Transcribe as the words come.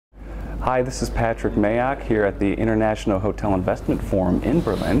Hi, this is Patrick Mayock here at the International Hotel Investment Forum in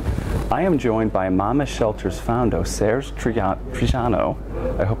Berlin. I am joined by Mama Shelter's founder, Serge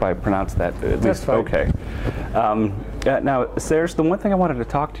Trigano. I hope I pronounced that at least okay. Now, Serge, the one thing I wanted to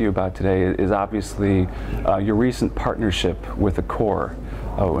talk to you about today is obviously your recent partnership with Accor,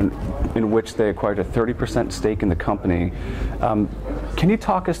 in which they acquired a 30% stake in the company. Can you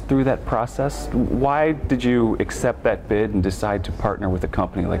talk us through that process? Why did you accept that bid and decide to partner with a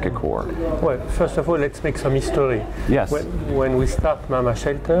company like Accor? Well, first of all, let's make some history. Yes. When we start Mama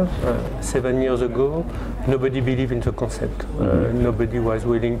Shelter 7 years ago, nobody believed in the concept. Nobody was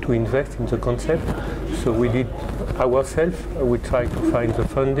willing to invest in the concept. So we did ourselves. We tried to find the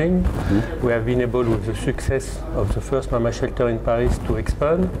funding. We have been able, with the success of the first Mama Shelter in Paris, to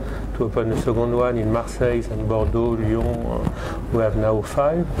expand, to open a second one in Marseille and Bordeaux, Lyon. We have now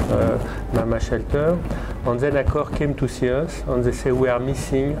 5 Mama Shelter. And then Accor came to see us and they say, we are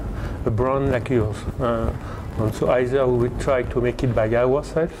missing a brand like yours. And so either we will try to make it by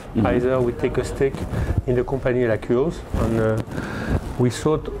ourselves, either we take a stake in a company like yours. And we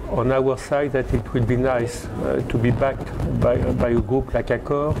thought on our side that it would be nice to be backed by a group like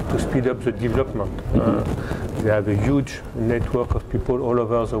Accor to speed up the development. They have a huge network of people all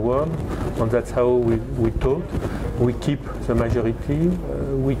over the world, and that's how we thought. We keep the majority,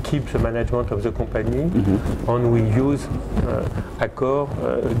 we keep the management of the company, and we use Accor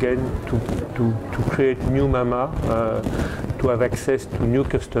again to create new Mama, to have access to new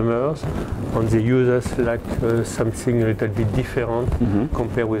customers, and they use us like something a little bit different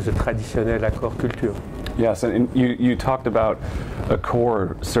compared with the traditional Accor culture. Yes, and you talked about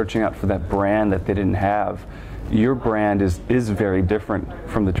Accor searching out for that brand that they didn't have. Your brand is very different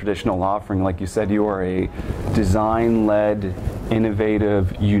from the traditional offering. Like you said, you are a design-led,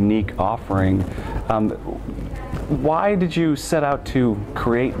 innovative, unique offering. Why did you set out to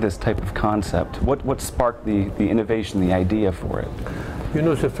create this type of concept? What sparked the innovation, the idea for it? You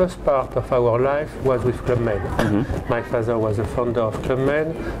know, the first part of our life was with Club Med. My father was a founder of Club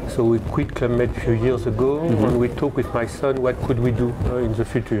Med, so we quit Club Med a few years ago, and we talked with my son, what could we do in the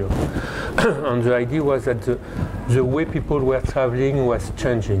future? And the idea was that the way people were traveling was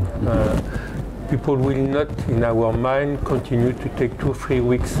changing. People will not, in our mind, continue to take 2-3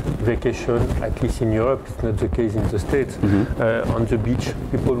 weeks vacation, at least in Europe. It's not the case in the States, on the beach.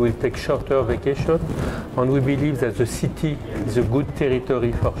 People will take shorter vacation, and we believe that the city is a good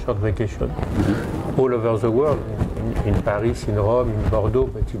territory for short vacation. All over the world, in Paris, in Rome, in Bordeaux,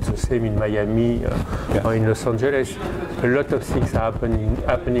 but it's the same in Miami or in Los Angeles. A lot of things are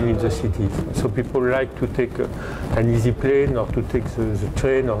happening in the cities. So people like to take an easy plane or to take the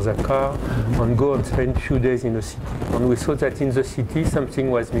train or the car and go and spend a few days in the city. And we saw that in the city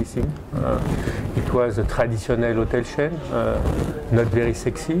something was missing. It was a traditional hotel chain, not very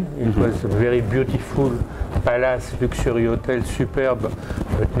sexy. It was a very beautiful palace, luxury hotel, superb,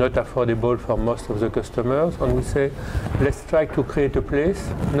 but not affordable for most of the customers. And we say, let's try to create a place,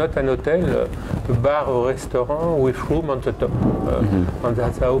 not an hotel, a bar or restaurant with room on the top. And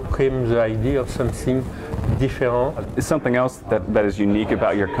that's how came the idea of something different. Something else that is unique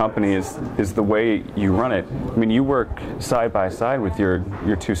about your company is the way you run it. I mean, you work side by side with your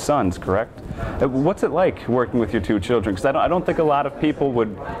 2 sons, correct? What's it like working with your 2 children? Because I don't think a lot of people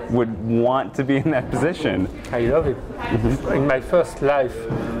would want to be in that position. I love it. In my first life,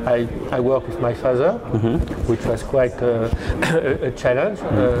 I worked with my father, which was quite a challenge.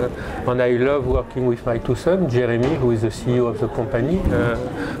 And I love working with my 2 sons, Jeremy, who is the CEO of the company,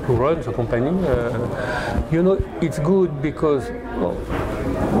 who runs the company. You know, it's good because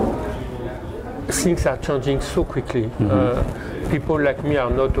things are changing so quickly. People like me are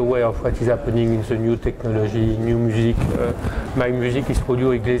not aware of what is happening in the new technology, new music. My music is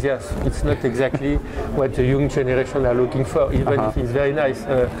Audio Iglesias. It's not exactly what the young generation are looking for, even if it's very nice.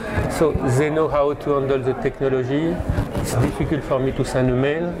 So they know how to handle the technology. It's difficult for me to send a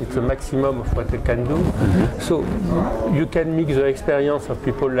mail. It's the maximum of what I can do. So you can mix the experience of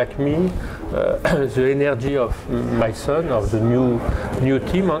people like me, the energy of my son, of the new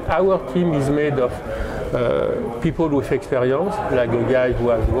team. And our team is made of people with experience, like a guy who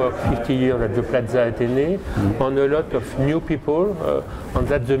has worked 50 years at the Plaza Athénée, and a lot of new people, and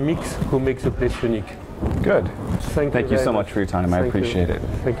that's the mix who makes the place unique. Good. Thank you so much for your time. I appreciate it.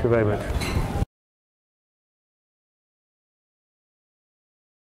 Thank you very much.